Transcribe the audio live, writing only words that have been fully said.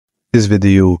In this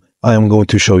video, I am going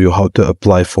to show you how to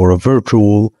apply for a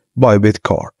virtual Bybit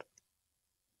card.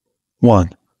 1.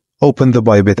 Open the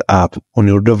Bybit app on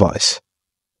your device.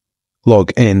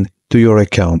 Log in to your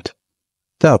account.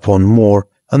 Tap on More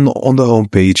and on the home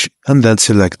page and then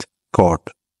select Card.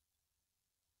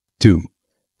 2.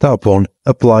 Tap on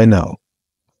Apply Now.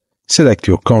 Select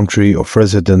your country of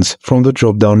residence from the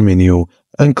drop-down menu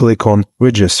and click on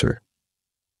Register.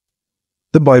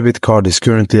 The Bybit card is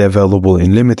currently available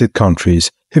in limited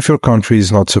countries. If your country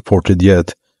is not supported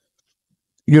yet,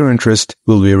 your interest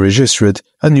will be registered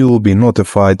and you will be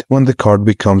notified when the card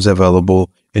becomes available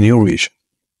in your region.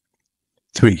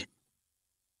 3.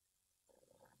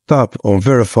 Tap on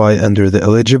Verify under the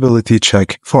eligibility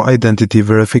check for identity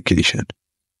verification.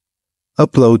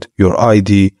 Upload your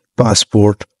ID,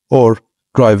 passport, or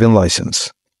driving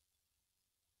license.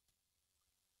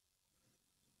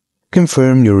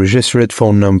 Confirm your registered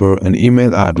phone number and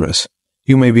email address.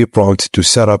 You may be prompted to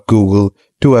set up Google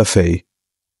 2FA.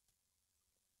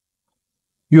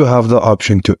 You have the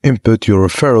option to input your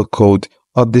referral code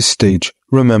at this stage.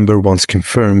 Remember, once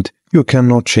confirmed, you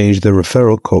cannot change the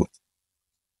referral code.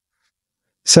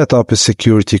 Set up a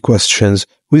security questions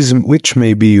which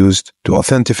may be used to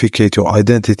authenticate your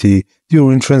identity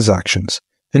during transactions.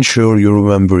 Ensure you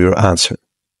remember your answer.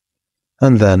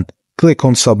 And then click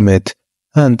on Submit,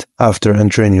 and after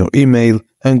entering your email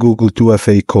and Google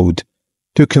 2FA code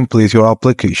to complete your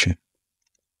application.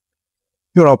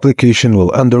 Your application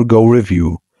will undergo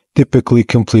review, typically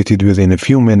completed within a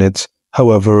few minutes.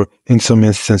 However, in some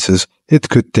instances, it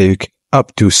could take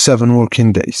up to 7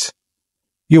 working days.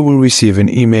 You will receive an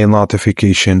email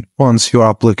notification once your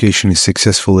application is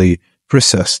successfully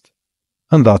processed.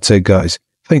 And that's it, guys.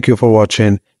 Thank you for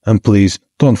watching, and please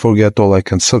don't forget to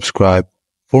like and subscribe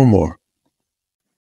for more.